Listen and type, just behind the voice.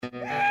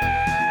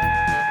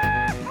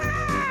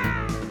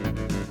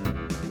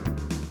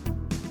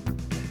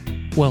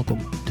Welcome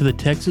to the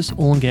Texas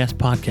Oil and Gas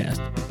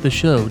Podcast, the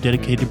show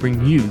dedicated to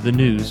bring you the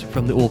news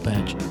from the oil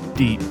patch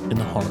deep in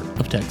the heart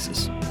of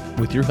Texas,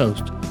 with your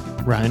host,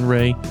 Ryan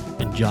Ray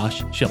and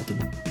Josh Shelton.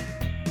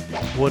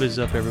 What is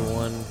up,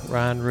 everyone?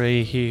 Ryan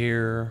Ray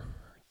here,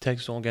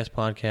 Texas Oil and Gas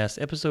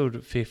Podcast,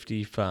 episode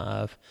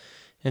 55.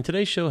 And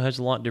today's show has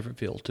a lot different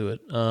feel to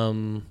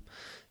it.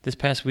 This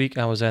past week,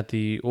 I was at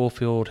the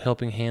Oilfield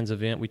Helping Hands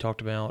event we talked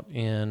about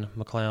in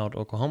McLeod,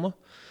 Oklahoma.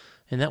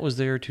 And that was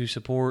there to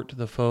support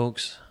the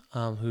folks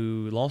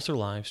who lost their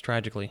lives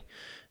tragically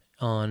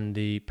on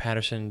the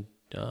Patterson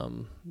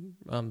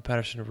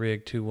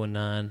Rig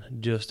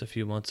 219 just a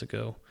few months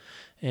ago.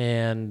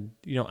 And,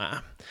 you know,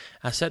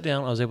 I sat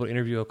down, I was able to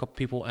interview a couple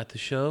people at the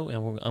show,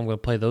 and I'm going to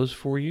play those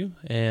for you.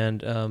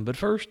 And but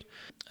first,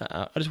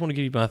 I just want to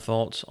give you my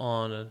thoughts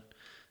on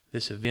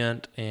this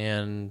event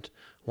and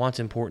why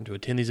it's important to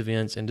attend these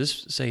events, and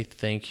just say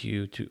thank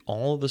you to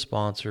all of the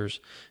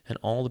sponsors and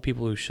all the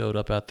people who showed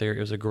up out there.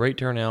 It was a great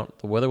turnout.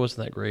 The weather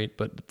wasn't that great,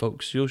 but the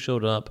folks still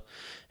showed up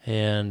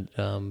and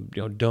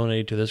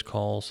donated to this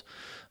cause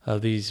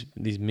of these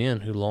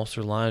men who lost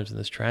their lives in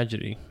this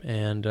tragedy.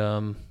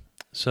 And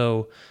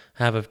so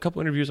I have a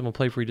couple interviews I'm going to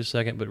play for you just a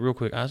second, but real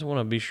quick, I just want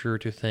to be sure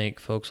to thank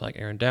folks like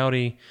Aaron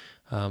Dowdy,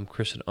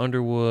 Kristen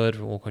Underwood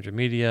from Oil Country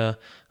Media.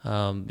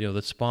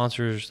 The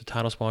sponsors, the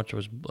title sponsor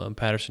was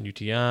Patterson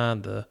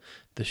UTI. The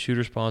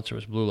shooter sponsor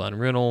was Blue Line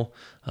Rental,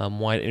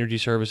 White Energy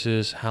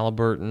Services,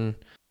 Halliburton,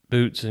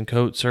 Boots and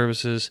Coat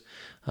Services,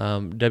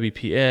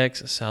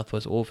 WPX,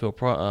 Southwest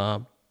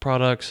Oilfield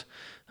Products,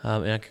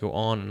 and I could go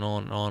on and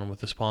on and on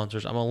with the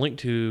sponsors. I'm going to link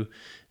to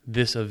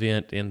this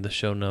event in the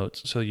show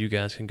notes so you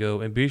guys can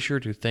go and be sure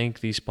to thank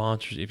these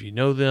sponsors if you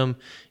know them,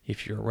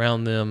 if you're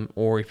around them,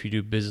 or if you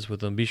do business with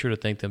them. Be sure to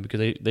thank them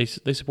because they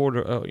support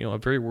a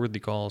very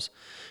worthy cause.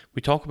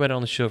 We talk about it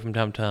on the show from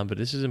time to time, but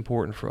this is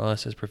important for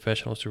us as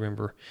professionals to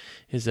remember,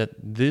 is that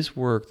this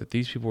work that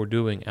these people are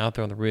doing out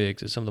there on the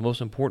rigs is some of the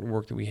most important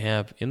work that we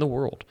have in the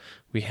world.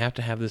 We have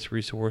to have this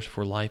resource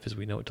for life as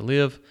we know it to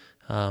live,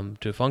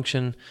 to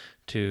function,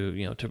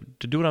 to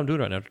do what I'm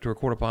doing right now, to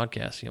record a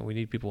podcast. We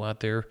need people out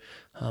there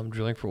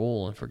drilling for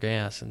oil and for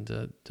gas and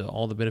to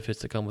all the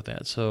benefits that come with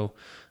that. So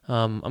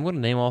I'm going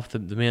to name off the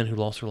men who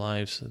lost their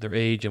lives, their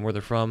age, and where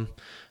they're from,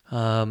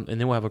 and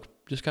then we'll have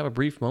just kind of a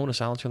brief moment of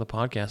silence here on the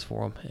podcast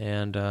for them,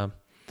 and then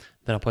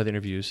I'll play the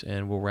interviews,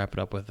 and we'll wrap it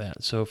up with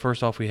that. So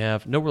first off, we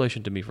have, no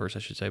relation to me first, I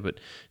should say, but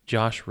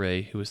Josh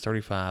Ray, who is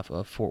 35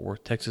 of Fort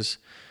Worth, Texas,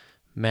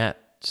 Matt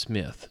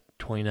Smith,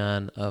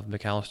 29 of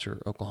McAllister,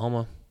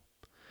 Oklahoma,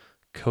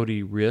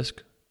 Cody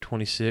Risk,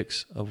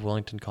 26 of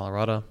Wellington,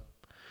 Colorado,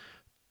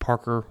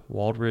 Parker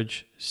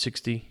Waldridge,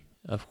 60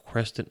 of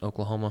Crescent,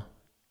 Oklahoma,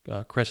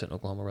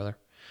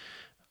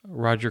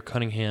 Roger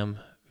Cunningham,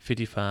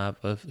 55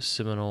 of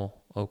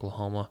Seminole,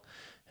 Oklahoma.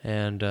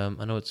 And I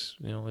know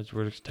we're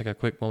going to take a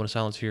quick moment of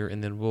silence here,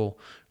 and then we'll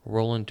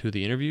roll into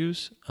the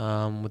interviews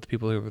with the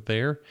people who were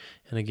there.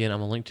 And again, I'm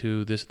going to link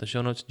to this in the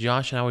show notes.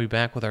 Josh and I will be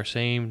back with our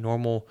same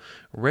normal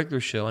regular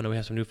show. I know we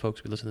have some new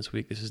folks who listen this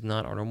week. This is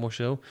not our normal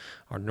show.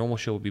 Our normal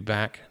show will be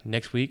back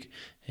next week,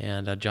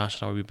 and Josh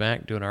and I will be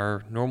back doing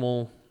our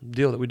normal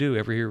deal that we do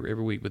every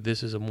week. But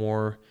this is a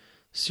more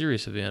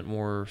serious event,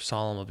 more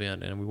solemn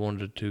event, and we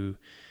wanted to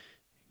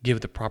give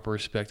it the proper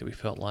respect that we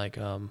felt like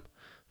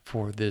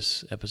for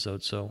this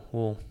episode. So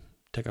we'll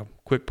take a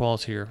quick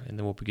pause here, and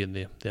then we'll begin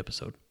the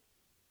episode.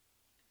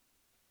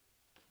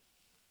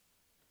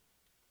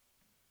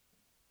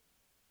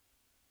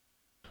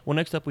 Well,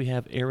 next up we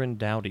have Aaron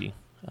Dowdy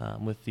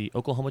with the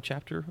Oklahoma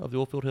chapter of the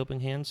Oilfield Helping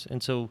Hands.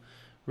 And so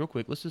real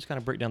quick, let's just kind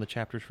of break down the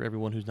chapters for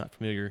everyone who's not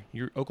familiar.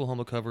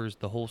 Oklahoma covers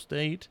the whole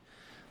state.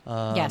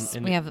 Yes,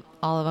 we have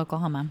all of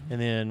Oklahoma. And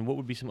then what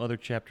would be some other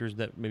chapters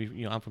that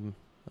maybe, I'm from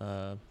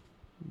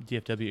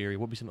DFW area.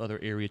 What would be some other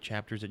area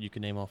chapters that you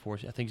can name off for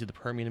us? I think you said the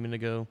Permian a minute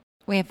ago.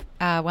 We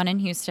have one in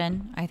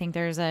Houston. I think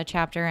there's a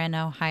chapter in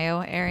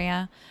Ohio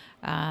area,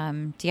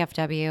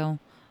 DFW,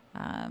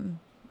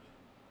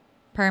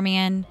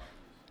 Permian,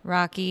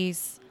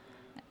 Rockies,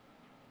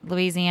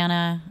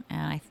 Louisiana,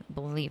 and I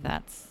believe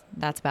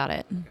that's about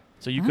it.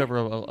 So you cover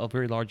a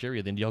very large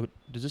area. Then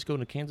does this go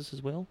into Kansas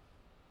as well?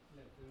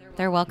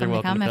 They're welcome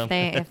to come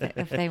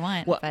if they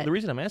want. Well, the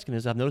reason I'm asking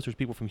is I've noticed there's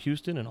people from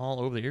Houston and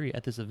all over the area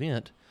at this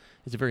event.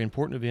 It's a very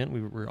important event.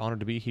 We're honored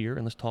to be here,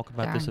 and let's talk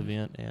about this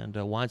event and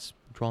why it's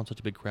drawn such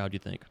a big crowd, you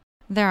think?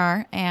 There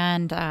are,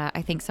 and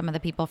I think some of the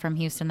people from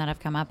Houston that have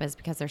come up is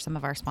because they're some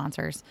of our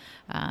sponsors.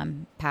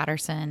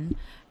 Patterson,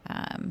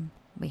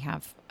 we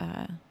have,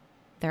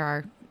 they're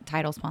our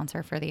title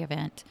sponsor for the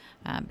event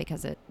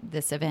because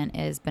this event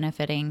is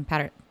benefiting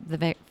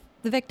the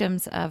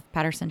victims of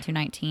Patterson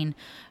 219.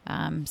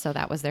 So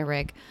that was their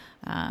rig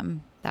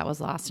that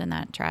was lost in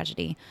that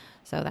tragedy.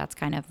 So that's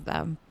kind of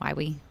why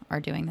we are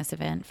doing this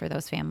event for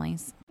those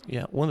families.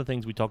 Yeah, one of the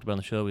things we talked about on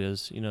the show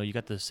is, you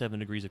got the 7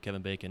 degrees of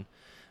Kevin Bacon.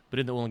 But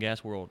in the oil and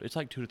gas world, it's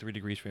like 2 to 3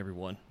 degrees for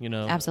everyone,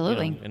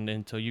 Absolutely.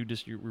 And so you're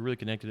really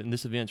connected. And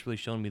this event's really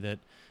shown me that,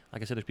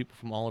 like I said, there's people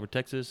from all over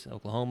Texas,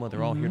 Oklahoma.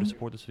 They're all here to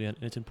support this event.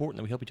 And it's important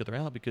that we help each other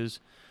out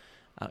because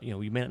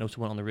you may not know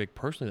someone on the rig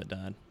personally that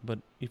died, but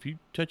if you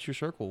touch your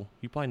circle,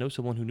 you probably know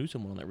someone who knew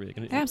someone on that rig.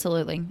 And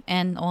Absolutely.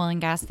 And oil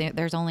and gas,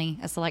 there's only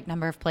a select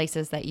number of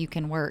places that you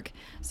can work.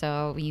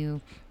 So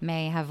you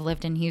may have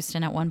lived in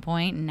Houston at one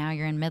point, and now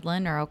you're in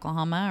Midland or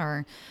Oklahoma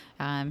or,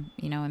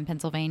 in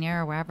Pennsylvania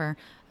or wherever.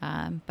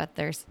 But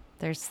there's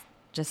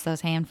just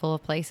those handful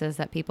of places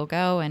that people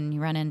go, and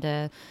you run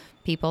into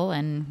people,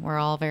 and we're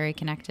all very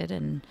connected.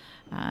 And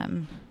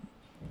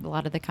a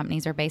lot of the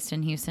companies are based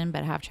in Houston,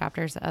 but have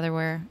chapters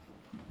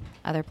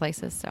other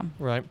places. So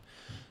right.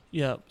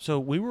 Yeah, so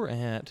we were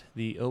at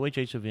the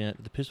OHH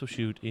event, the pistol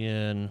shoot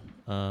in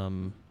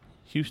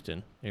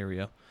Houston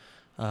area.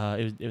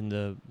 It was in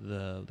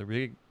the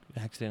rig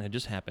accident had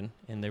just happened,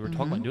 and they were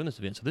talking about doing this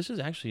event. So this is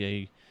actually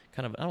a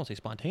kind of, I don't want to say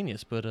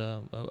spontaneous, but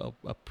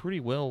a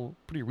pretty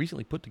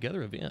recently put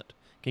together event.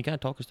 Can you kind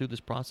of talk us through this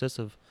process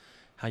of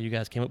how you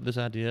guys came up with this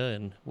idea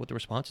and what the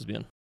response has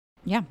been?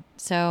 Yeah.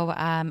 So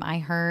I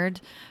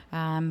heard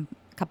a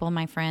couple of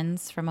my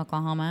friends from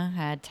Oklahoma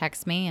had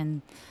texted me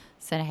and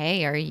said,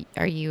 "Hey,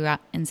 are you out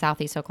in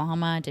Southeast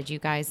Oklahoma? Did you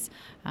guys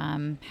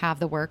have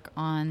the work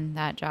on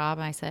that job?"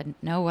 I said,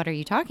 "No, what are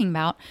you talking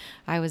about?"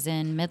 I was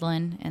in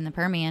Midland in the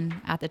Permian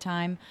at the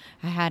time.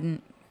 I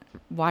hadn't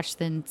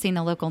seen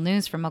the local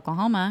news from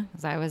Oklahoma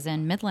because I was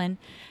in Midland.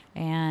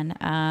 And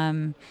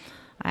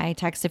I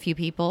texted a few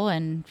people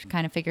and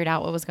kind of figured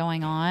out what was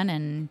going on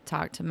and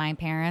talked to my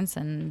parents,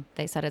 and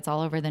they said it's all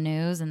over the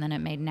news, and then it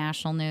made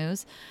national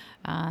news.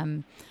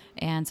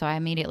 And so I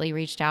immediately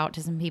reached out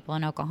to some people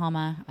in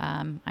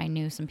Oklahoma. I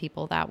knew some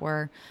people that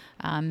were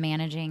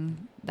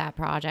managing that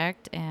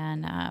project,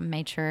 and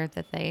made sure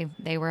that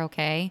they were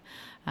okay.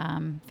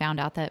 Found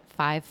out that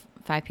five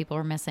people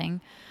were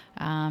missing.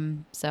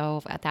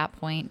 So at that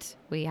point,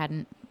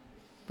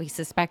 we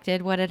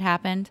suspected what had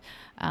happened,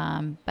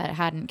 but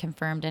hadn't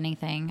confirmed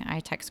anything. I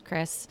text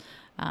Chris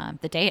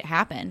the day it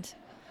happened.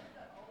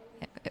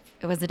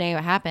 It was the day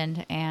it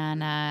happened,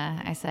 and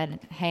I said,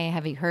 "Hey,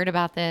 have you heard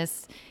about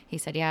this?" He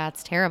said, "Yeah,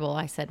 it's terrible."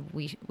 I said,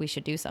 we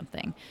should do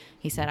something."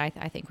 He said,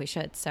 I think we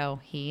should. So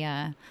he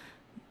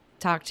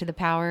talked to the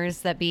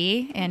powers that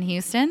be in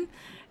Houston,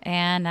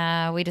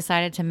 and we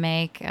decided to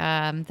make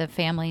the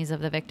families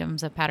of the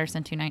victims of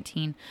Patterson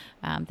 219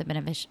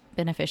 the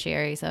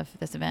beneficiaries of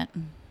this event.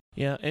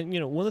 Yeah, and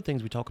one of the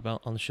things we talk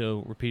about on the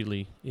show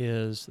repeatedly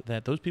is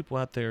that those people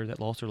out there that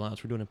lost their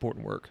lives were doing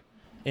important work.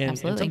 And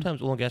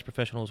sometimes oil and gas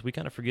professionals, we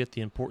kind of forget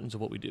the importance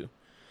of what we do.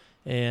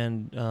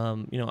 And,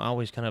 I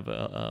always kind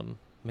of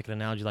make an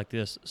analogy like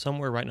this.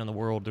 Somewhere right now in the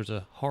world, there's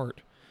a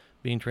heart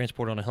being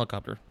transported on a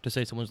helicopter to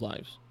save someone's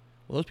lives.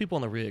 Well, those people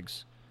on the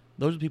rigs,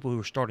 those are the people who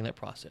are starting that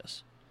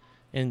process.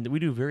 And we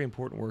do very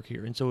important work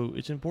here. And so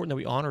it's important that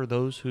we honor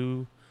those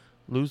who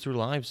lose their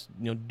lives,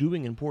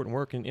 doing important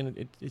work.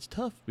 And it's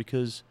tough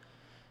because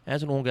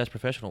as an oil and gas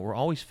professional, we're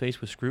always faced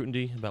with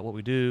scrutiny about what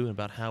we do and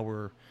about how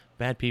we're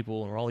bad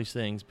people and all these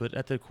things. But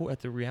at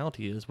the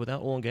reality is,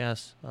 without oil and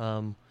gas,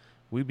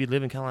 we'd be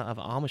living kind of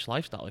an Amish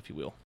lifestyle, if you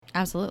will.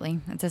 Absolutely.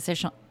 It's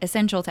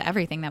essential to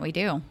everything that we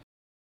do.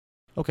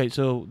 Okay,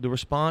 so the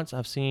response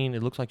I've seen,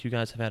 it looks like you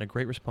guys have had a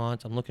great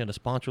response. I'm looking at a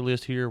sponsor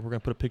list here. We're going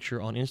to put a picture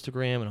on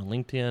Instagram and on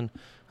LinkedIn.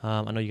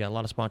 I know you got a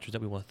lot of sponsors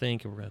that we want to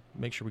thank, and we're going to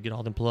make sure we get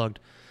all them plugged.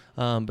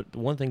 But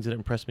one of the things that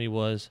impressed me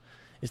was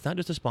it's not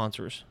just the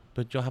sponsors,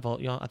 but I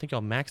think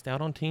y'all maxed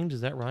out on teams.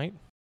 Is that right?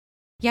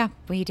 Yeah,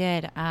 we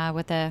did.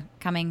 With the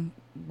coming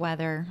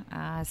weather,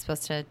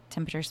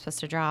 temperature's supposed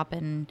to drop,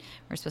 and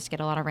we're supposed to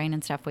get a lot of rain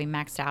and stuff. We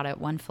maxed out at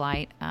one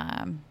flight.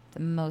 The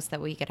most that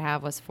we could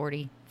have was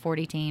 40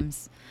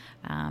 teams.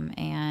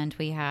 And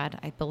we had,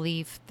 I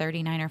believe,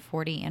 39 or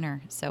 40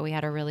 enter. So we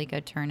had a really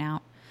good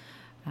turnout.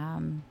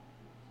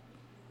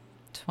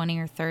 20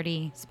 or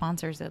 30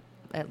 sponsors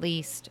at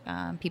least.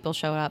 People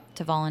showed up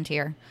to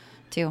volunteer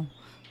too.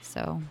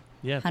 So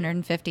yeah,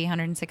 150,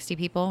 160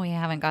 people. We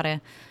haven't got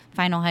a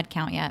final head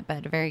count yet,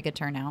 but a very good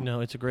turnout. No,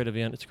 it's a great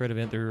event.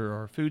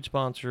 There are food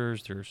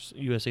sponsors. There's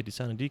US 80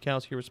 Sign and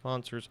Decals here with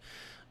sponsors.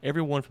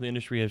 Everyone from the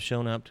industry has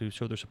shown up to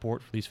show their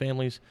support for these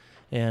families.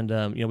 And,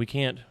 we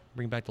can't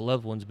bring back the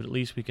loved ones, but at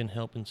least we can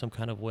help in some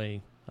kind of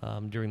way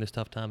during this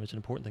tough time. It's an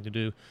important thing to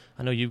do.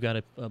 I know you've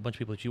got a bunch of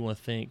people that you want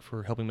to thank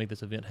for helping make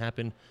this event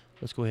happen.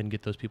 Let's go ahead and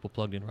get those people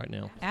plugged in right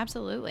now.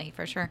 Absolutely,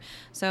 for sure.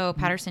 So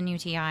Patterson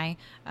UTI,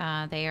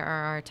 they are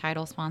our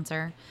title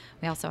sponsor.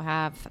 We also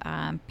have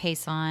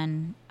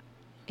Pason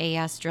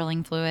AS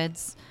Drilling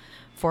Fluids,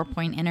 4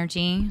 Point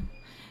Energy,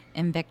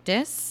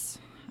 Invictus,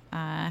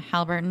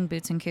 Halliburton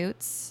Boots and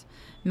Coots,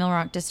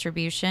 Millrock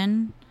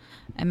Distribution,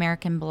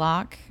 American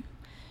Block,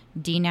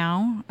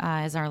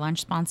 DNOW is our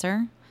lunch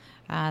sponsor.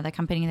 The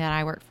company that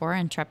I work for,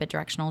 Intrepid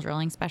Directional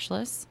Drilling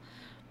Specialists,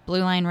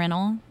 Blue Line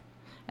Rental,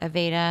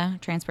 Aveda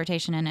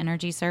Transportation and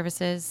Energy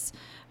Services,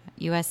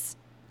 U.S.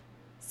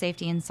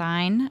 Safety and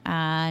Sign,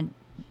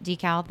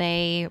 Decal.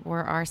 They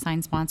were our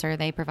sign sponsor.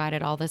 They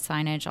provided all the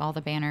signage, all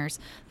the banners.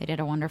 They did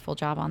a wonderful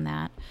job on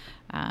that.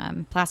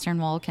 Plaster and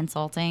Wool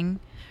Consulting,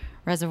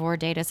 Reservoir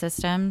Data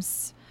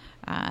Systems,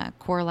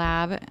 Core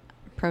Lab,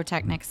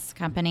 ProTechnics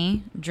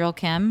Company, Drill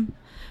Chem,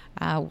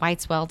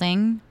 White's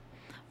Welding,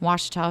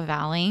 Washita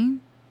Valley,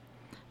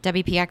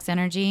 WPX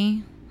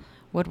Energy,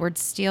 Woodward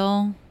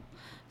Steel,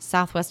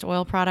 Southwest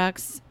Oil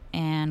Products,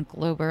 and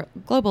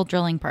Global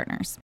Drilling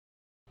Partners.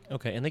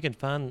 Okay, and they can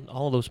find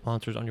all those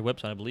sponsors on your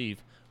website, I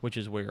believe, which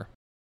is where?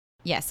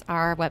 Yes,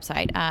 our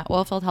website,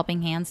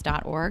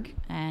 oilfieldhelpinghands.org,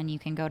 and you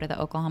can go to the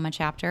Oklahoma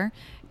chapter,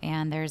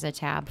 and there's a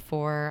tab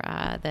for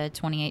the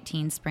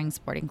 2018 Spring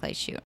Sporting Clays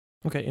Shoot.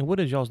 Okay, and what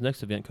is y'all's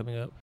next event coming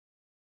up?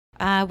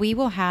 We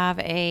will have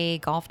a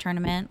golf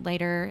tournament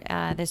later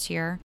this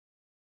year,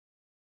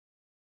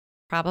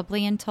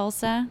 probably in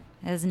Tulsa.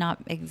 It has not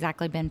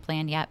exactly been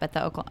planned yet, but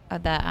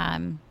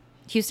the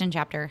Houston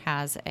chapter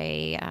has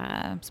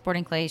a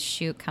Sporting Clays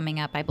shoot coming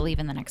up, I believe,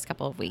 in the next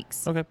couple of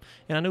weeks. Okay.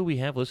 And I know we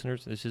have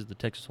listeners. This is the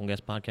Texas Oil and Gas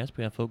Podcast.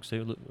 We have folks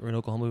that are in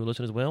Oklahoma who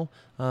listen as well.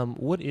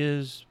 What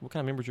kind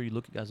of members are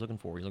you guys looking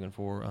for? Are you looking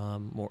for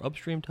more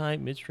upstream type,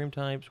 midstream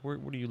types?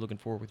 What are you looking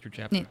for with your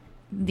chapter?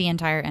 The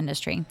entire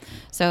industry.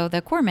 So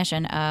the core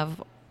mission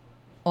of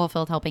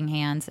Oilfield Helping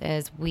Hands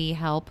is we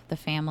help the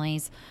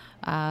families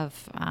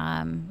of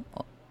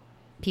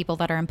people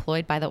that are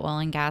employed by the oil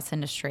and gas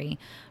industry,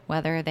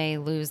 whether they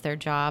lose their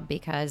job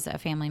because a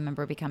family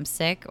member becomes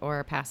sick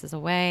or passes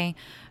away.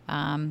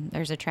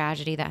 There's a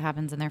tragedy that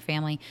happens in their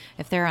family.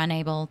 If they're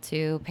unable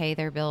to pay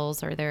their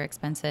bills or their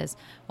expenses,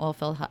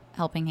 Oilfield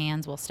Helping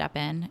Hands will step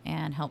in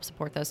and help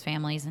support those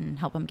families and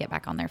help them get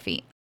back on their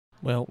feet.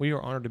 Well, we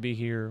are honored to be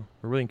here.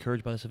 We're really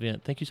encouraged by this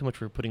event. Thank you so much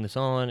for putting this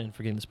on and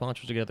for getting the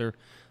sponsors together.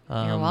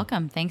 You're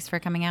welcome. Thanks for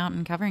coming out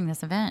and covering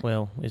this event.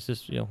 Well, it's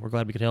just, we're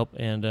glad we could help,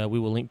 and we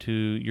will link to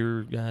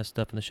your guys'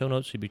 stuff in the show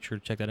notes, so be sure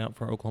to check that out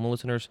for our Oklahoma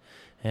listeners,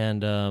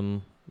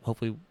 and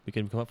hopefully we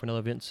can come up for another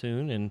event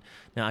soon. And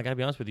now, I got to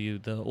be honest with you,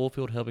 the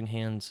Oilfield Helping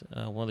Hands,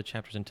 one of the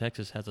chapters in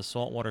Texas, has a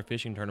saltwater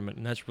fishing tournament,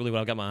 and that's really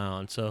what I've got my eye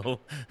on. So,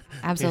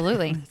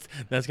 absolutely.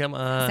 That's got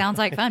my eye. Sounds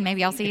like fun.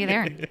 Maybe I'll see you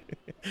there.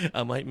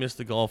 I might miss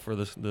the golf for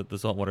the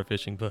saltwater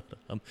fishing, but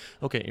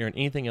okay, Erin,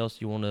 anything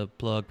else you want to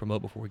plug,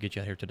 promote before we get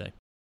you out here today?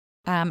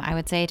 I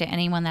would say to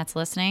anyone that's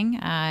listening,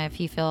 if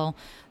you feel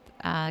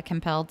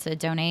compelled to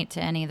donate to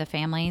any of the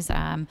families,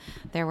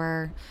 there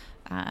were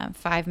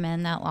 5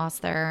 men that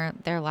lost their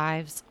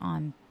lives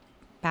on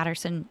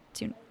Patterson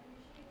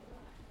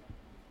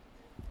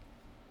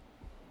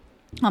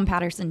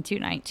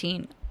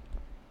 219.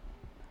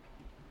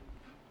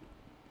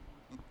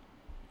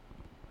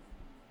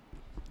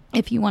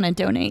 If you want to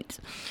donate,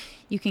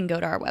 you can go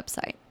to our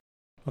website.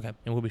 Okay,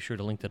 and we'll be sure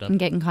to link that up. And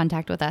get in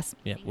contact with us.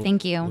 Yeah,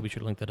 thank you. We'll be sure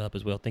to link that up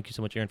as well. Thank you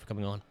so much, Erin, for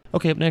coming on.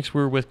 Okay, up next,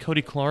 we're with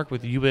Cody Clark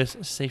with U.S.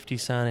 Safety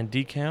Sign and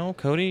Decal.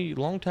 Cody,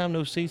 long time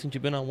no see since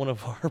you've been on one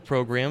of our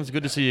programs.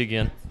 Good to see you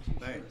again.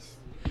 Thanks.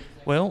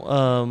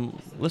 Well,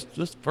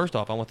 let's first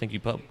off, I want to thank you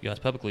guys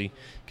publicly,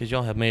 because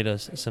y'all have made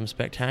us some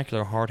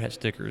spectacular hard hat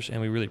stickers,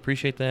 and we really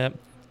appreciate that.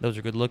 Those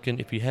are good looking.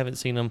 If you haven't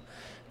seen them,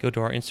 go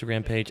to our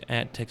Instagram page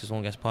at Texas Oil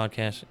and Gas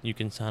Podcast. You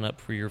can sign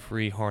up for your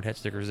free hard hat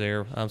stickers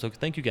there. So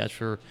thank you guys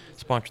for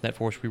sponsoring that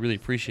for us. We really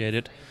appreciate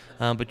it.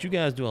 But you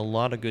guys do a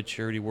lot of good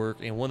charity work,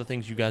 and one of the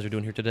things you guys are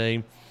doing here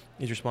today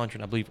is you're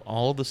sponsoring, I believe,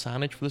 all of the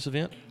signage for this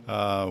event.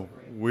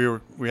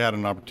 We had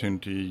an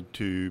opportunity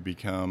to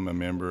become a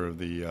member of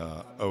the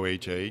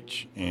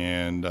OHH,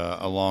 and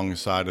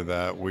alongside of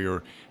that,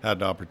 had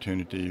the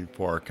opportunity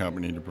for our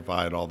company to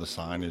provide all the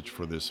signage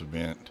for this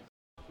event.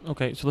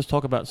 Okay, so let's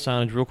talk about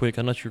signage real quick.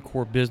 I know it's your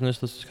core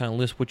business. Let's just kind of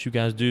list what you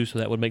guys do, so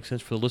that would make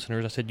sense for the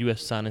listeners. I said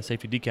U.S. Sign and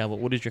Safety Decal, but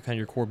what is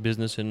your core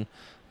business, and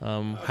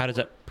how does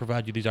that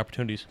provide you these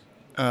opportunities?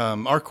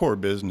 Our core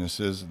business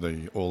is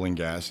the oil and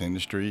gas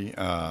industry,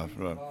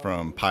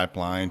 from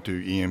pipeline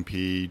to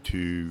E&P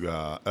to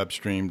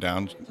upstream,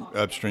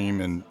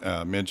 and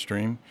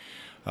midstream,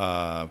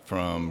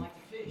 from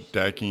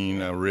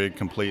decking a rig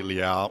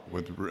completely out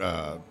with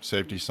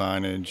safety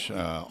signage,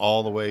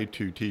 all the way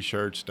to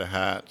T-shirts, to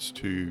hats,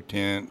 to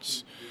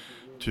tents,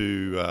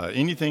 to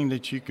anything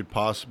that you could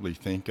possibly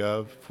think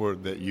of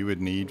that you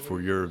would need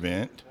for your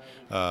event,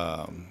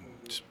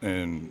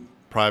 and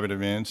private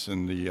events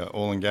in the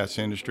oil and gas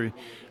industry.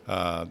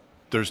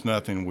 There's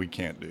nothing we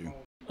can't do.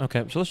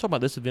 Okay, so let's talk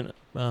about this event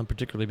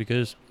particularly,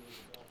 because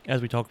as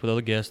we talked with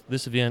other guests,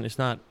 this event, it's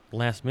not a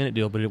last-minute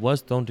deal, but it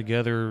was thrown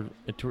together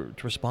to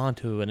respond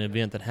to an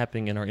event that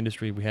happened in our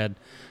industry. We had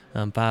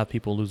 5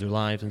 people lose their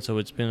lives, and so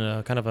it's been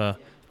a kind of a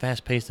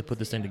fast pace to put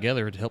this thing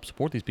together to help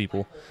support these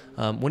people.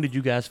 When did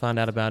you guys find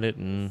out about it,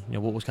 and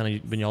what was kind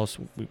of been y'all's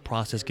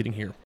process getting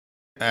here?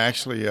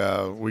 Actually,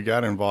 we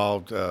got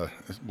involved,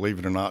 believe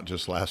it or not,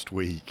 just last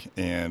week,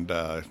 and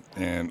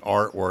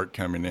artwork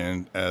coming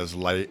in as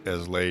late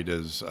as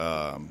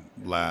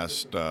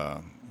last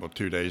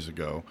 2 days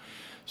ago.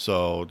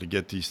 So to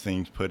get these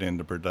things put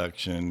into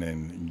production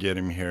and get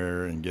them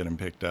here and get them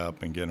picked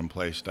up and get them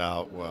placed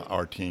out,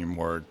 our team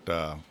worked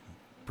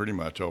pretty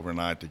much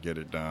overnight to get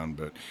it done.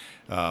 But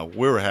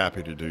we were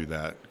happy to do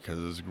that,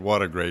 because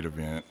what a great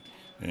event.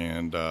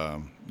 And,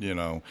 oil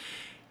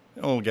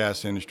and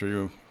gas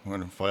industry,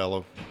 when a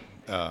fellow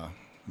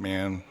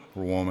man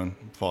or woman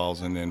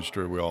falls in the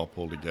industry, we all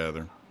pull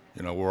together.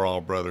 We're all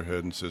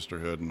brotherhood and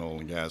sisterhood in the oil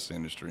and gas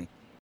industry.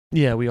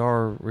 Yeah, we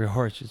are. We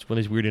are. It's just one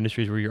of these weird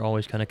industries where you're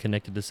always kind of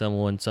connected to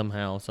someone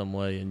somehow, some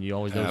way, and you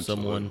always know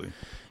someone.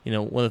 Absolutely.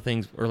 One of the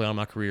things early on in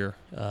my career,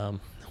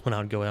 when I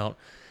would go out,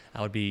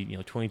 I would be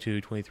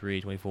 22,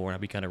 23, 24, and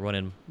I'd be kind of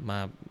running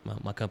my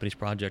company's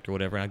project or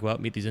whatever. And I'd go out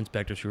and meet these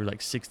inspectors who were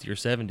like 60 or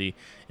 70.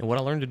 And what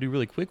I learned to do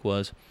really quick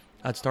was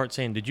I'd start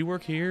saying, "Did you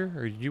work here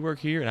or did you work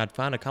here?" And I'd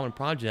find a common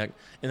project,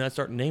 and I'd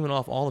start naming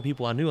off all the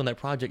people I knew on that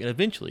project. And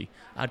eventually,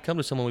 I'd come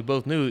to someone we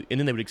both knew, and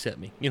then they would accept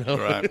me.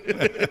 Right.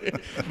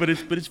 But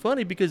it's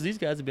funny because these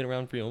guys have been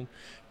around for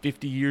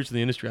 50 years in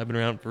the industry. I've been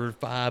around for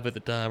 5 at the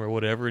time or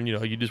whatever, and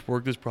you just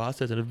work this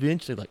process, and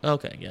eventually, like,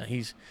 okay, yeah,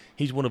 he's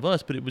one of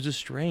us. But it was just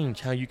strange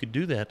how you could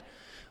do that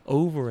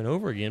over and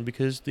over again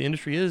because the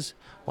industry is,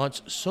 well,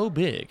 it's so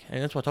big,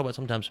 and that's what I talk about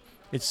sometimes.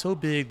 It's so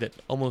big that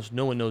almost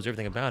no one knows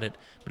everything about it,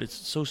 but it's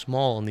so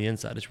small on the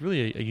inside. It's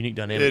really a unique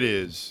dynamic. It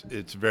is.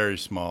 It's very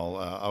small.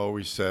 I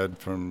always said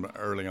from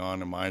early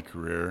on in my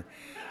career,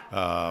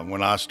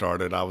 when I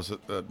started, I was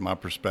my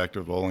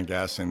perspective of the oil and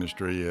gas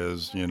industry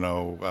is,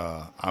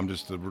 I'm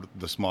just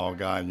the small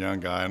guy, young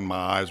guy, and my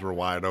eyes were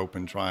wide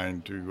open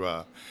trying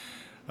to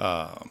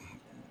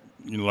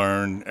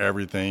learn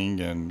everything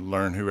and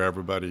learn who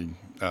everybody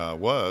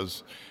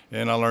was.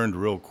 And I learned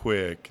real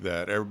quick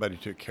that everybody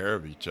took care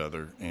of each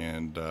other,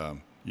 and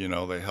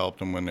they helped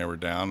them when they were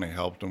down, they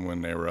helped them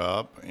when they were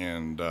up,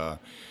 and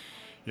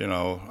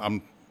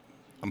I'm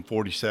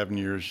 47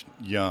 years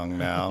young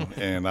now,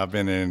 and I've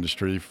been in the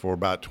industry for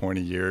about 20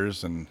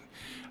 years, and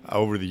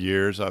over the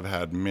years I've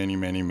had many,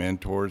 many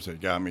mentors that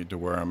got me to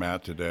where I'm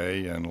at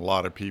today, and a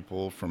lot of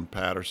people from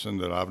Patterson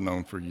that I've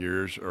known for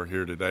years are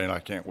here today, and I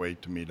can't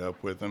wait to meet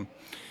up with them.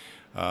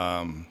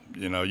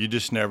 You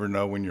just never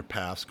know when your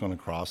path's going to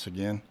cross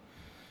again.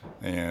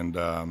 And,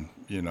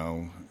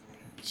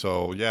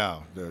 so yeah,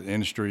 the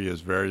industry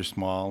is very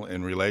small,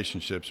 and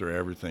relationships are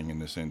everything in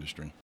this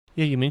industry.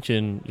 Yeah, you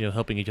mentioned,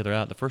 helping each other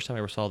out. The first time I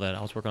ever saw that,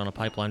 I was working on a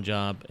pipeline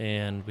job,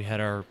 and we had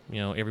our,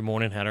 every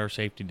morning had our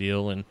safety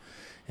deal, and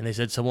they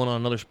said someone on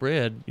another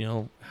spread,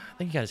 I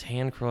think he got his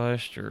hand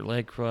crushed or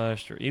leg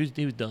crushed, or he was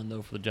done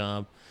though for the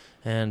job.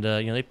 And,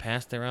 they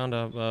passed around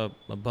a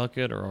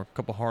bucket or a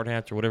couple hard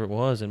hats or whatever it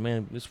was, and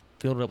man, just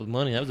filled it up with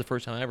money. That was the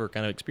first time I ever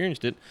kind of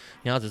experienced it.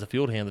 I was just a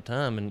field hand at the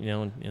time, and,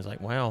 and it's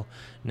like, wow,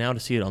 now to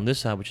see it on this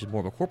side, which is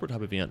more of a corporate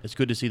type event, it's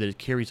good to see that it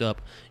carries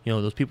up,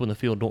 those people in the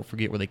field don't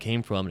forget where they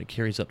came from, and it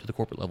carries up to the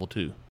corporate level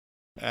too.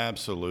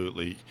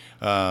 Absolutely.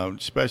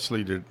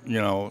 Especially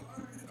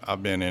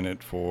I've been in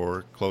it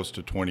for close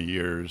to 20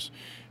 years,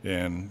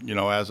 and,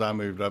 as I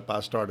moved up, I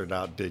started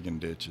out digging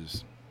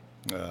ditches.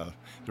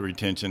 The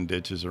retention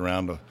ditches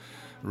around the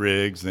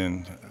rigs,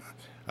 and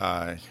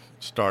I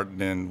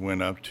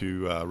went up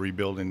to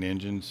rebuilding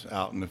engines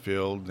out in the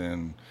field,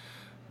 and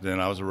then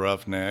I was a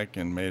roughneck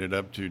and made it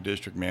up to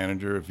district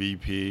manager,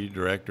 VP,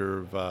 director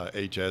of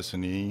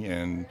HS&E,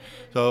 and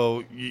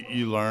so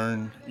you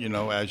learn,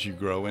 as you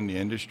grow in the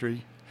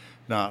industry,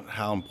 not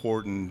how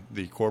important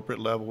the corporate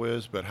level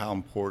is, but how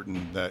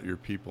important that your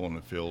people in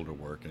the field are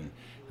working,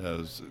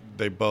 as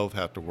they both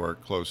have to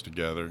work close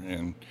together.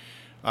 And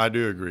I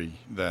do agree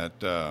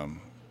that,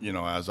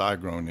 as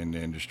I've grown in the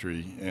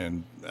industry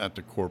and at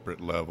the corporate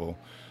level,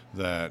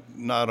 that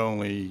not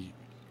only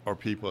are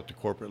people at the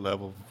corporate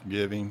level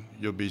giving,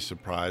 you'll be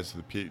surprised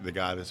the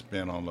guy that's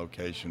been on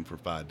location for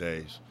 5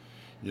 days,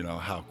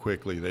 how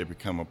quickly they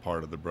become a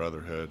part of the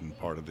brotherhood and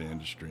part of the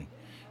industry,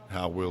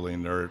 how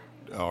willing they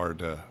are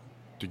to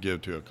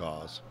give to a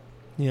cause.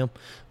 Yeah.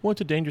 Well, it's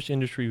a dangerous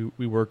industry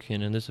we work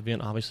in, and this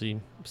event obviously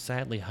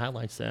sadly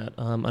highlights that.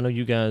 I know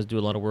you guys do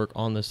a lot of work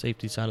on the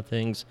safety side of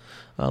things.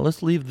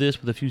 Let's leave this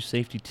with a few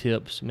safety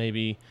tips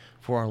maybe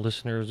for our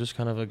listeners, just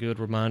kind of a good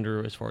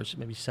reminder as far as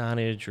maybe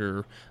signage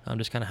or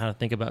just kind of how to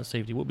think about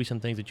safety. What would be some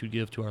things that you'd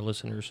give to our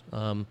listeners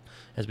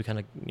as we kind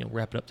of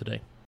wrap it up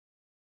today?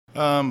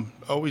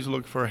 Always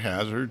look for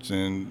hazards,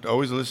 and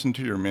always listen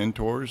to your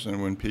mentors,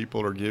 and when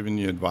people are giving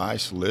you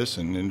advice,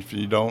 listen. And if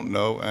you don't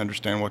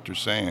understand what they're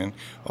saying,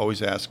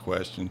 always ask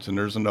questions. And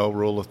there's an old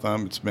rule of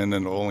thumb. It's been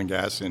in the oil and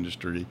gas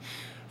industry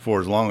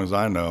for as long as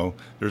I know.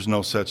 There's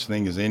no such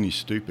thing as any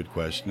stupid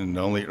question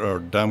or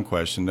dumb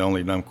question. The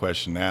only dumb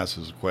question asked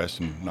is a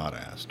question not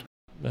asked.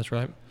 That's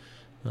right.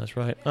 That's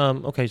right.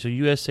 Okay, so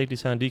U.S. Safety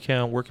Sign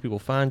Decal, where can people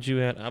find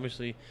you at?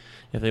 Obviously,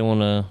 if they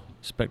want a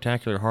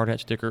spectacular hard hat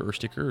sticker, or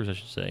stickers, I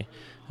should say,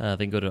 they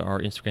can go to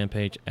our Instagram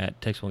page at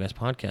Texas Oil and Gas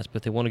Podcast. But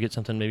if they want to get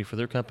something maybe for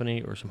their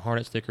company or some hard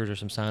hat stickers or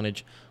some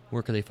signage,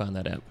 where can they find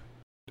that at?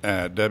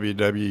 At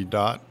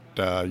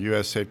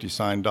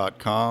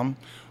www.ussafetysign.com,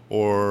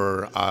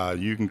 or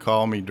you can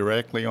call me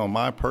directly on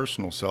my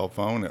personal cell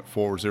phone at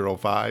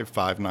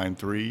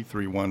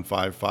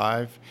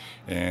 405-593-3155,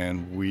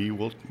 and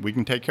we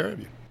can take care of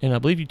you. And I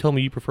believe you told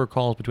me you prefer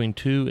calls between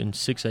 2 and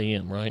 6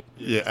 a.m., right?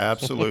 Yeah,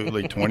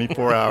 absolutely.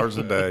 24 hours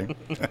a day.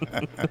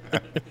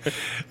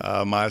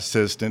 My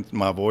assistant,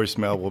 my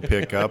voicemail will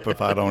pick up if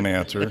I don't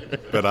answer,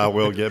 but I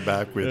will get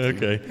back with you.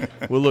 Okay.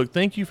 Well, look,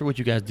 thank you for what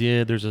you guys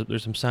did. There's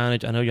some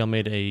signage. I know y'all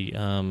made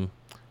a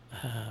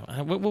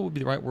what would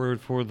be the right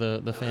word for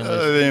the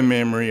family? In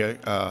memory,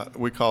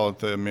 we call it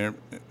the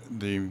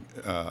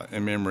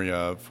in memory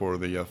of for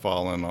the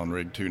fallen on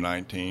Rig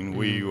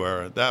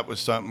 219. That was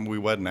something we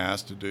wasn't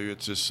asked to do.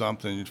 It's just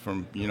something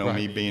from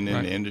me being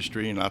in the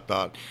industry, and I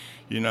thought,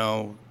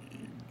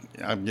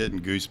 I'm getting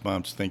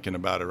goosebumps thinking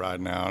about it right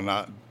now.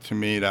 And to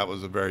me, that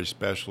was a very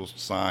special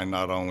sign,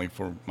 not only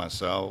for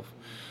myself,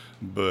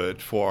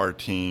 but for our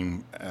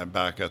team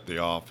back at the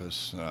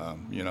office.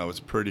 It was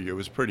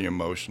pretty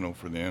emotional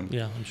for them.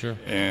 Yeah, I'm sure.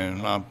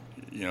 And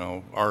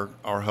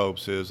our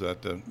hopes is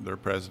that their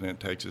president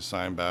takes his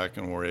sign back,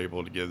 and we're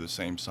able to give the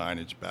same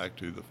signage back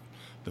to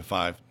the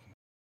 5.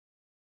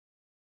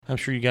 I'm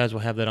sure you guys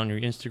will have that on your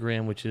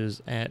Instagram, which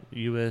is at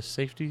US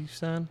Safety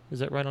Sign. Is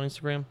that right on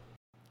Instagram?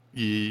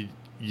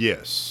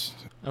 Yes.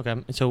 Okay,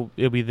 and so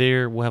it'll be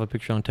there. We'll have a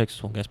picture on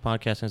Texas Oil Gas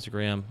Podcast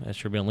Instagram. It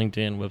should be on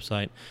LinkedIn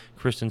website.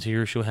 Kristen's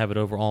here. She'll have it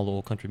over all the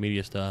Oil Country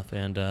Media stuff,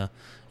 and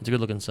it's a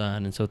good-looking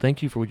sign. And so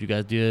thank you for what you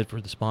guys did, for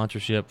the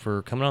sponsorship,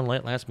 for coming on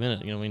last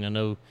minute. I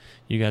know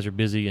you guys are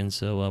busy, and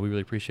so we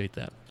really appreciate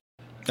that.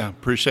 Yeah,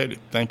 appreciate it.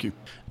 Thank you.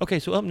 Okay,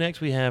 so up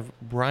next we have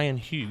Brian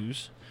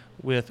Hughes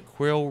with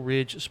Quail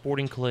Ridge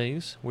Sporting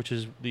Clays, which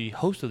is the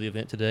host of the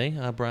event today.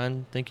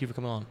 Brian, thank you for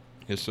coming on.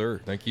 Yes,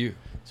 sir. Thank you.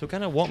 So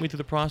kind of walk me through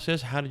the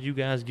process. How did you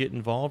guys get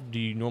involved? Do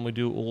you normally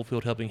do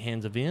Oilfield Helping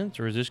Hands events,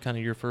 or is this kind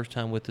of your first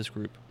time with this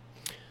group?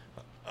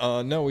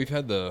 No, we've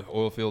had the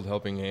Oilfield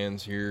Helping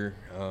Hands here.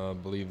 I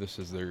believe this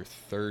is their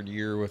 3rd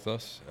year with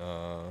us.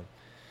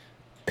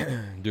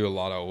 Do a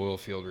lot of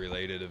oilfield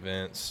related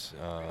events,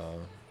 a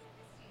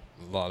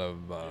lot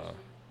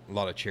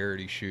of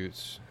charity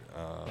shoots,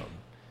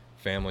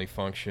 family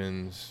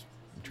functions.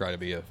 Try to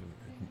be a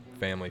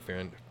family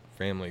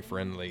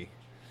friendly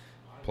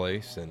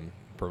place and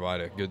provide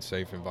a good,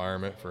 safe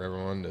environment for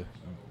everyone to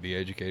be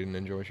educated and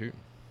enjoy shooting.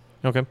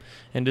 Okay.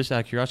 And just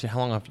out of curiosity, how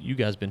long have you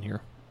guys been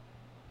here?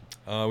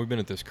 We've been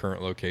at this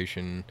current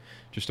location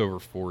just over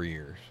 4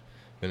 years.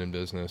 Been in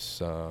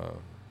business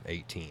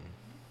 18.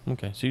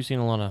 Okay. So you've seen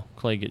a lot of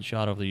clay get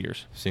shot over the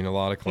years. Seen a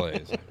lot of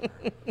clays.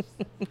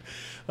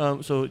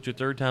 So it's your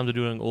 3rd time to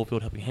do an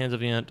Oilfield Helping Hands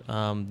event.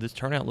 This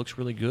turnout looks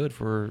really good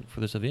for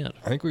this event.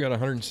 I think we got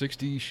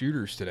 160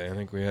 shooters today. I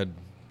think we had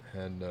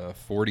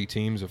 40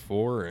 teams of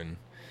 4, and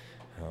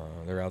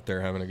they're out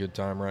there having a good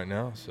time right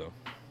now. So,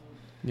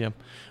 yeah.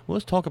 Well,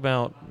 let's talk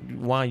about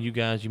why you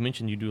guys. You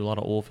mentioned you do a lot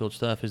of oil field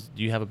stuff.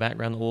 Do you have a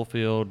background in the oil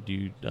field? Do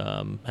you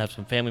have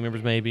some family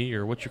members maybe,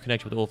 or what's your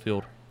connection with the oil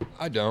field?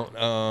 I don't.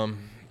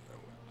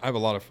 I have a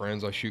lot of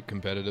friends. I shoot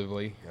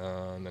competitively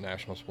in the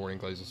National Sporting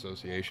Clays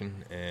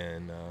Association,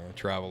 and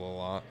travel a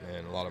lot.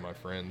 And a lot of my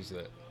friends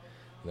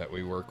that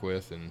we work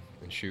with and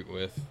shoot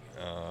with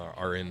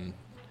are in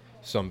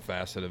some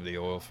facet of the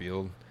oil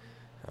field.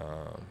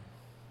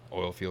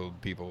 Oil field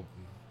people,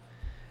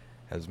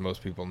 as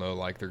most people know,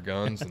 like their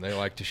guns and they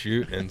like to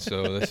shoot, and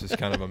so this is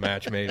kind of a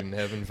match made in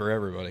heaven for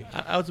everybody.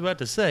 I was about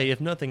to say, if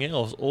nothing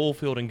else, oil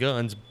field and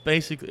guns,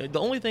 basically,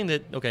 the only thing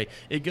that,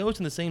 it goes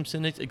in the same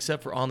sentence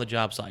except for on the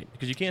job site,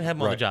 because you can't have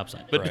them on the job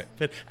site.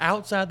 But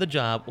outside the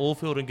job, oil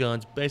field and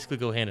guns basically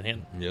go hand in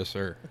hand. Yes,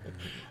 sir.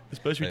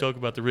 Especially talk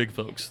about the rig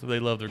folks. They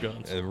love their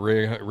guns.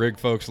 Rig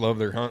folks love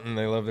their hunting.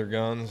 They love their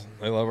guns.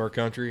 They love our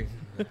country.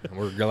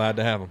 We're glad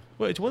to have them.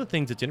 Well, it's one of the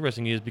things that's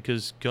interesting is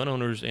because gun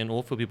owners and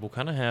oil field people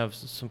kind of have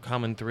some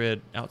common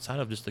thread outside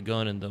of just the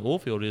gun and the oil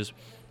field is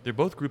they're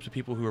both groups of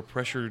people who are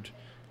pressured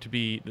to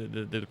be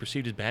they're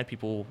perceived as bad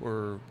people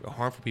or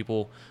harmful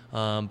people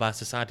by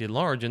society at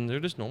large, and they're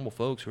just normal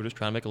folks who are just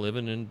trying to make a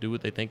living and do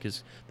what they think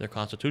is their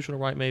constitutional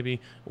right, maybe,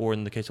 or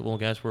in the case of oil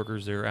and gas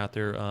workers, they're out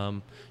there,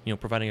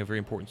 providing a very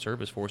important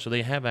service for us. So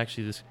they have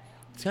actually this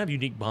kind of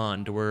unique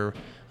bond to where,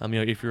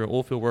 if you're an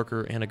oil field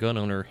worker and a gun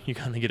owner, you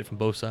kind of get it from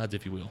both sides,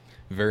 if you will.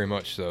 Very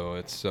much so.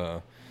 It's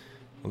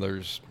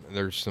there's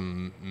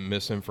some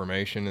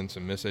misinformation and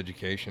some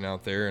miseducation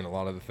out there, and a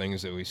lot of the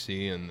things that we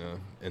see in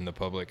the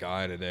public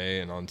eye today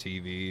and on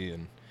TV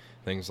and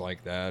things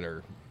like that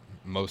are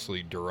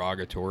mostly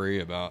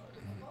derogatory about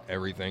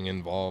everything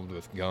involved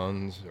with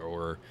guns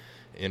or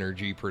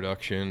energy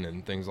production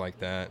and things like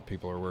that.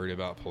 People are worried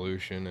about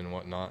pollution and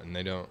whatnot, and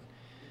they don't.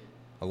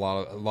 A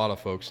lot of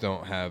folks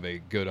don't have a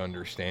good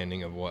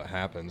understanding of what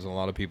happens. A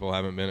lot of people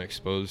haven't been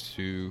exposed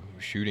to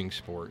shooting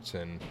sports,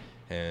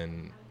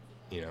 and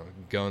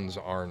guns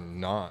are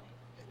not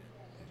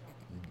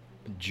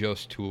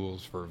just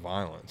tools for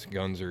violence.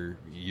 Guns are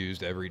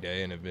used every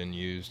day and have been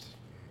used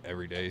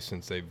every day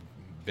since they've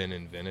been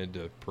invented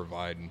to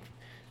provide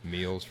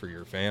meals for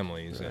your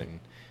families and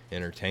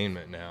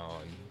entertainment now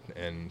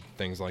and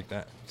things like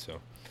that. So.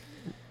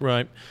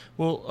 Right.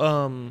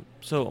 Well,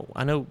 so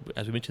I know,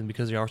 as we mentioned,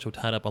 because they are so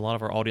tied up, a lot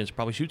of our audience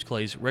probably shoots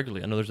clays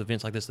regularly. I know there's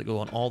events like this that go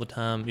on all the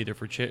time, either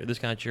for this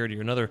kind of charity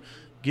or another.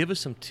 Give us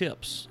some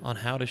tips on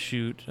how to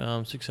shoot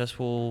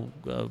successful,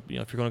 if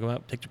you're going to go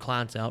out, take your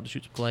clients out to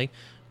shoot some clay.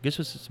 Give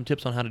us some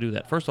tips on how to do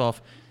that. First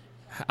off,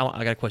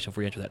 I got a question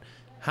for you to answer that.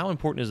 How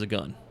important is the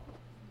gun?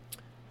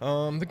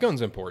 The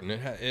gun's important.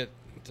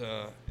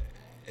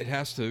 It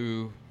has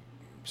to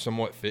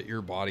somewhat fit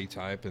your body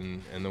type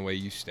and the way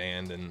you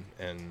stand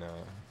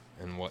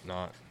and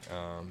whatnot.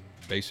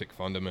 Basic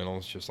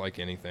fundamentals, just like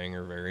anything,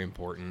 are very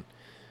important.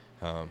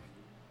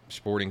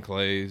 Sporting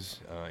clays,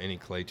 any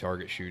clay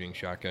target shooting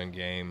shotgun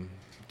game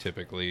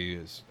typically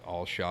is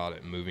all shot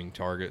at moving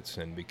targets,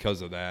 and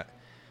because of that,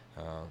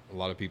 a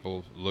lot of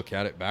people look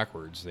at it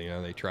backwards.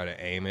 They try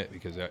to aim it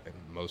because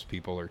most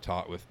people are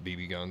taught with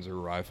BB guns or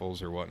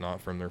rifles or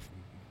whatnot from their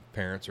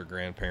parents or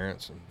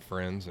grandparents and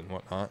friends and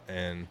whatnot,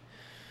 and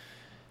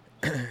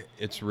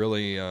it's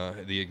really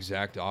the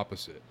exact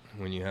opposite.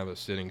 When you have a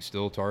sitting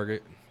still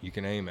target, you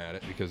can aim at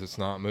it because it's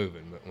not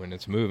moving, but when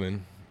it's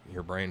moving,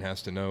 your brain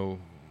has to know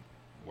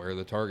where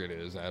the target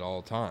is at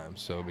all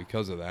times. So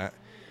because of that,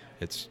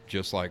 it's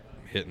just like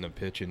hitting a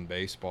pitch in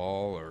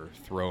baseball or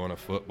throwing a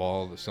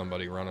football to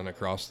somebody running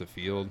across the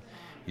field.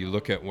 You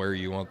look at where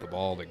you want the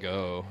ball to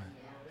go,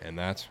 and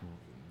that's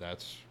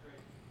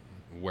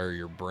where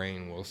your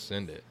brain will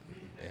send it.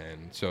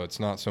 And so it's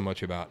not so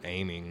much about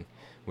aiming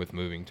with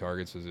moving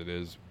targets as it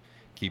is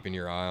keeping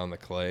your eye on the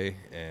clay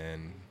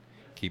and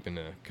keeping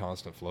a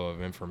constant flow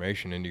of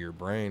information into your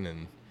brain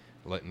and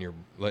letting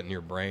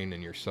your brain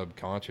and your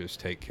subconscious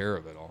take care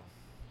of it all.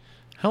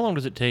 How long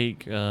does it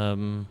take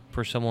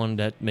for someone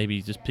that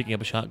maybe just picking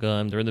up a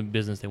shotgun, they're in the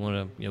business, they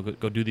want to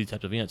go do these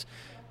types of events?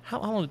 How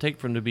long does it take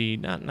for them to be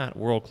not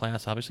world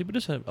class, obviously, but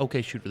just an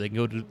okay shooter? They can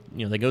go to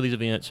they go to these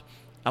events.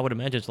 I would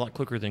imagine it's a lot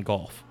quicker than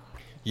golf.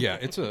 Yeah,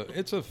 it's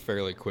a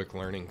fairly quick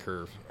learning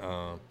curve.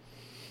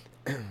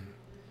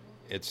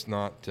 It's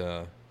not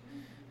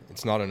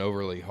an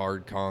overly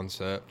hard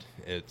concept.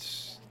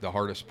 It's the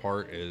hardest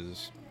part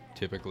is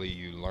typically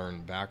you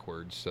learn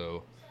backwards,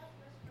 so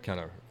kind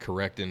of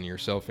correcting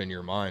yourself in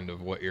your mind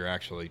of what you're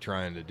actually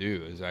trying to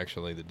do is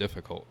actually the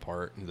difficult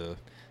part.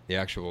 The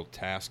actual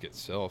task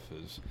itself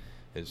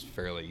is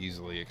fairly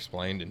easily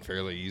explained and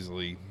fairly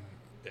easily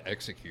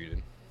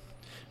executed.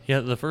 Yeah,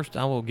 the first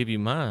I will give you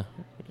my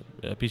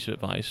piece of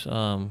advice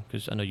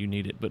because I know you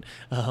need it. But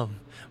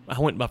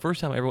my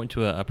first time I ever went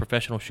to a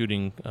professional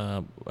shooting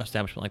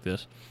establishment like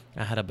this.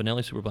 I had a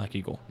Benelli Super Black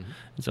Eagle,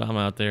 and so I'm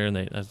out there and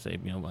I say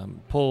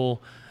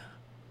pull,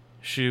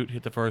 shoot,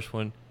 hit the first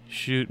one,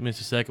 shoot, miss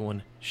the second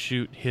one,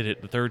 shoot, hit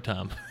it the third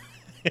time.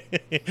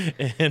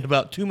 And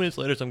about 2 minutes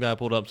later, some guy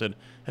pulled up and said,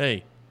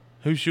 "Hey,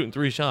 who's shooting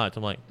 3 shots?"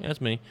 I'm like,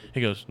 "That's me."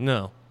 He goes,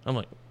 "No." I'm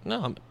like,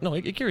 "No,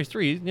 it carries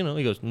 3."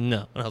 He goes,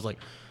 "No." And I was like,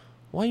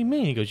 "What do you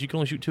mean?" He goes, "You can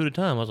only shoot 2 at a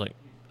time." I was like,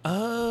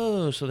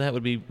 "Oh, so that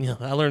would be."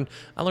 I learned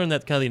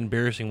that kind of the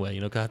embarrassing way.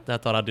 'Cause I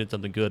thought I did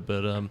something good,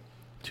 but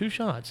 2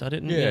 shots, I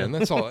didn't. Yeah, and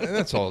that's all. And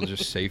that's all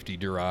just safety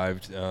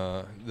derived.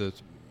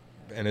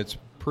 And it's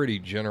pretty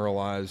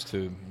generalized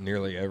to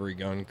nearly every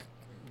gun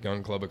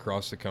club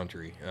across the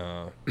country.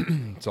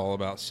 It's all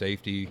about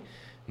safety.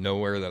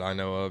 Nowhere that I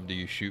know of do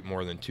you shoot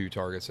more than 2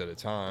 targets at a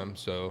time.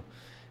 So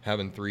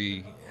having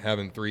three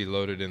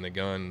loaded in the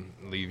gun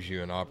leaves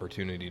you an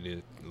opportunity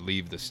to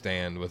leave the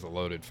stand with a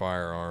loaded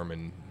firearm,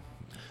 and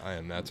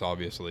that's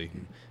obviously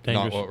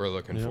dangerous. Not what we're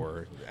looking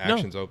for.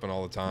 Action's open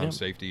all the time.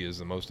 Safety is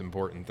the most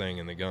important thing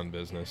in the gun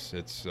business.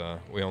 It's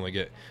we only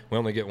get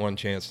one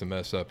chance to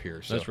mess up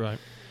here. So. That's right.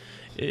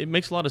 It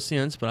makes a lot of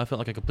sense, but I felt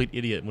like a complete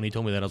idiot when he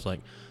told me that. I was like,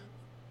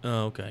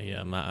 "Oh, okay,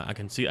 yeah, I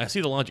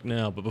see the logic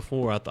now." But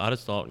before, I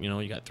just thought,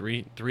 you got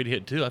three to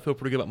hit 2. I feel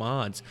pretty good about my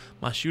odds.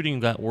 My shooting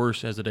got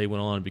worse as the day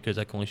went on because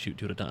I can only shoot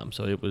 2 at a time.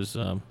 So it was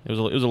a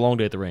long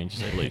day at the range, to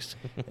say the least.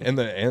 and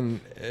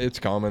it's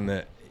common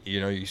that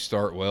you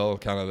start well,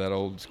 kind of that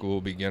old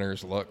school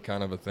beginner's luck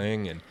kind of a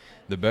thing, and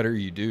the better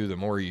you do, the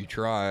more you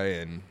try,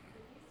 and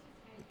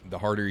the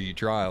harder you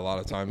try, a lot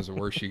of times the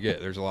worse you get.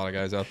 There's a lot of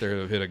guys out there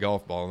that have hit a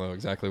golf ball and know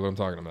exactly what I'm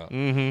talking about.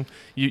 Mm-hmm.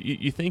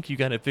 You think you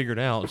got it figured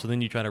out, so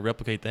then you try to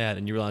replicate that,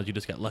 and you realize you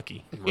just got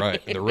lucky. Right.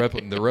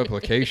 The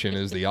replication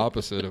is the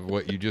opposite of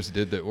what you just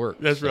did that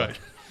worked. That's right.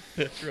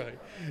 That's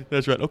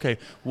right. Okay.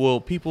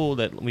 Well, people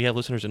that we have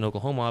listeners in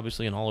Oklahoma,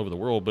 obviously, and all over the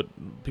world, but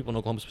people in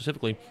Oklahoma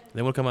specifically,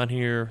 they want to come out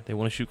here. They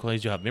want to shoot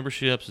clays. Do you have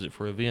memberships? Is it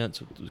for events?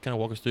 Kind of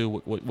walk us through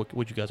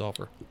what you guys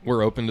offer.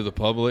 We're open to the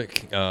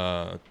public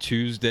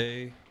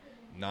Tuesday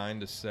 9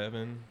 to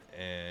 7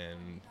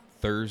 and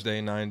Thursday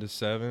 9 to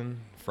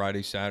 7,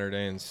 Friday,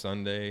 Saturday, and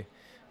Sunday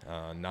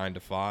 9 to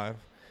 5.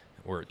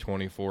 We're at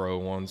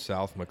 2401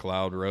 South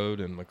McLeod Road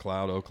in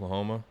McLeod,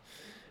 Oklahoma,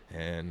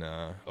 and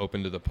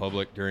open to the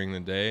public during the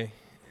day.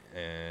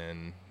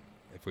 And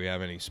if we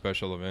have any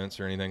special events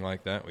or anything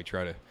like that, we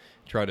try to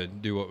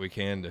do what we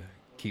can to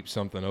keep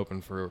something open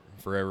for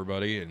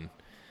everybody, and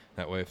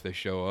that way if they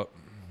show up,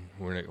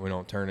 we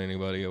don't turn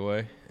anybody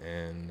away.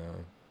 And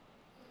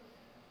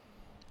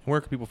where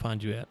can people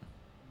find you at?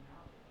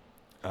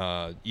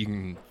 You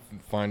can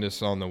find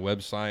us on the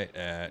website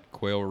at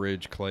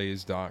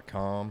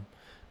quailridgeclays.com,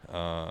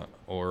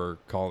 or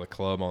call the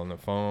club on the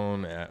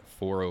phone at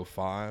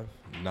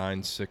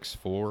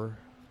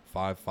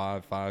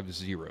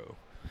 405-964-5550.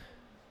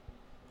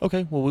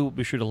 Okay, well, we will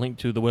be sure to link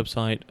to the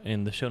website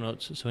in the show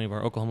notes so any of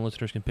our Oklahoma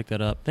listeners can pick that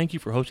up. Thank you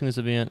for hosting this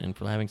event and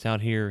for having us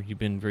out here. You've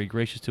been very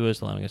gracious to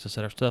us, allowing us to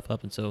set our stuff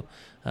up, and so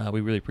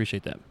we really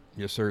appreciate that.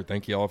 Yes, sir.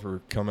 Thank you all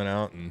for coming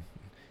out and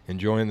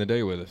enjoying the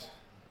day with us.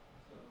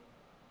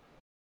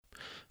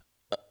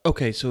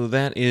 Okay, so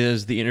that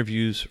is the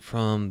interviews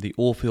from the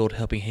Oilfield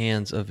Helping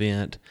Hands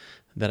event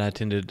that I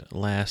attended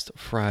last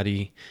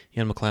Friday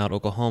in McLeod,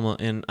 Oklahoma.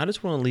 And I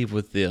just want to leave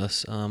with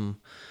this, to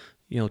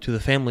the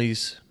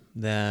families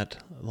that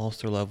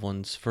lost their loved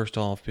ones, first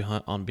off,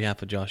 on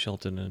behalf of Josh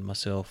Shelton and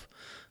myself,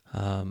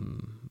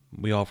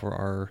 we offer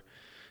our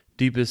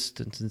deepest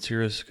and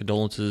sincerest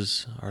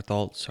condolences, our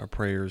thoughts, our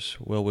prayers,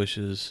 well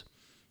wishes.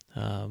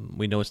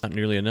 We know it's not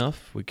nearly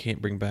enough. We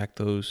can't bring back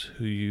those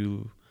who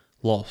you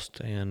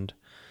lost. And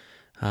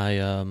I,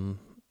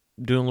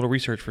 doing a little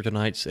research for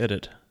tonight's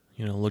edit,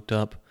 looked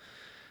up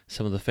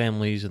some of the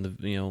families and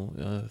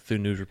through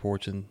news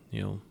reports, and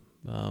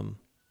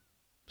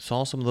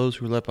saw some of those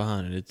who were left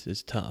behind. And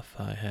it's tough.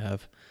 I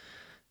have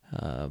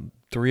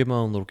 3 of my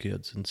own little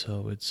kids, and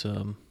so it's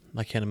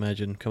I can't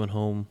imagine coming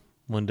home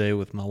one day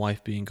with my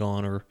wife being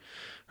gone, or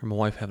my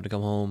wife having to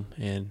come home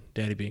and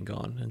Daddy being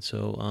gone. And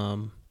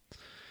so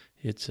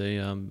it's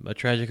a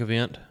tragic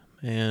event,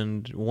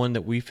 and one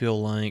that we feel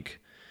like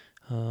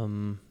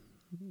on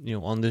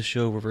this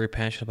show we're very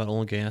passionate about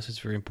oil and gas. It's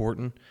very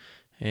important,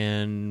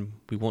 and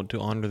we want to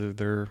honor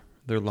their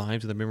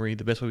lives and their memory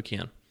the best way we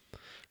can.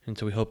 And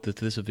so we hope that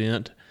this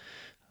event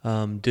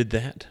did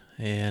that.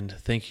 And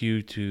thank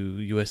you to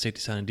U.S.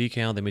 Safety Sign and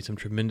Decal. They made some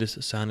tremendous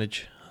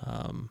signage.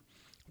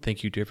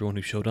 Thank you to everyone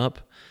who showed up.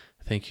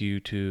 Thank you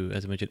to,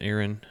 as I mentioned,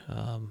 Aaron,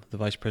 the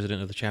vice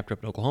president of the chapter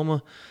up in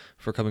Oklahoma,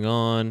 for coming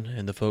on,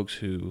 and the folks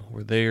who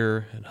were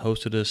there and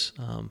hosted us.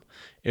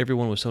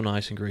 Everyone was so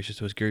nice and gracious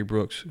to us. Gary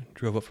Brooks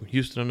drove up from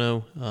Houston, I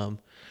know, from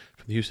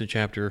the Houston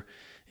chapter.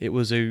 It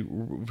was a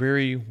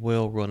very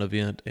well-run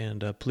event,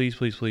 and please,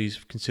 please, please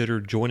consider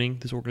joining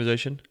this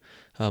organization,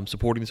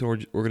 supporting this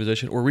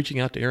organization, or reaching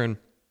out to Aaron,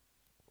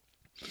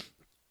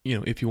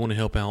 if you want to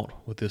help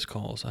out with this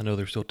cause. I know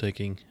they're still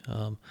taking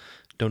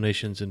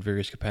donations in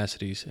various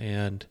capacities,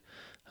 and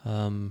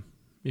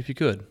if you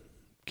could,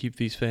 keep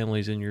these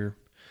families in your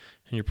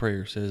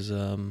prayers, as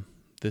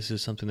this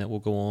is something that will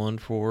go on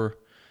for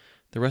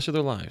the rest of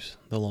their lives.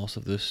 The loss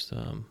of this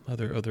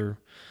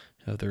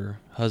other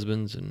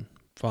husbands and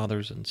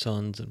fathers and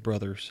sons and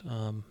brothers.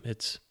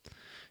 It's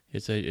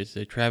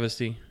a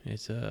travesty.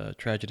 It's a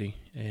tragedy,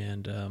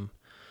 and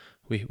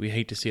we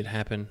hate to see it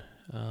happen.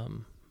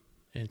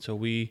 And so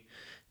we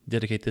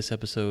dedicate this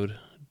episode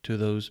to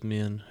those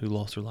men who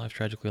lost their lives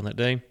tragically on that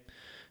day.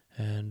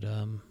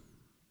 And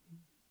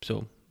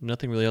so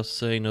nothing really else to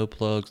say. No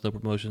plugs, no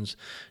promotions,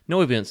 no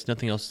events.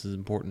 Nothing else is as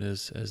important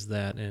as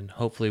that. And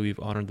hopefully we've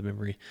honored the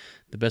memory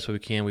the best way we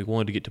can. We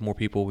wanted to get to more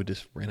people. We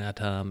just ran out of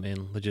time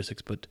and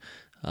logistics. But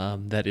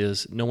that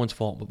is no one's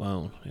fault but my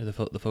own.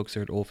 The folks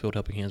there at Oilfield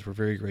Helping Hands were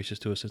very gracious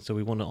to us. And so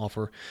we want to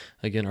offer,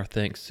 again, our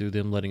thanks to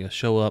them letting us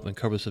show up and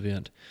cover this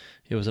event.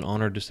 It was an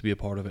honor just to be a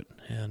part of it.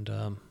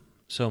 And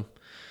so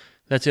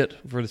that's it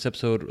for this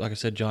episode. Like I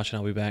said, Josh and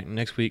I will be back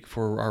next week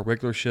for our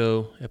regular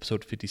show,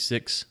 episode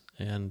 56.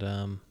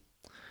 And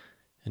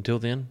until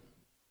then,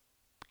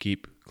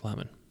 keep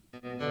climbing.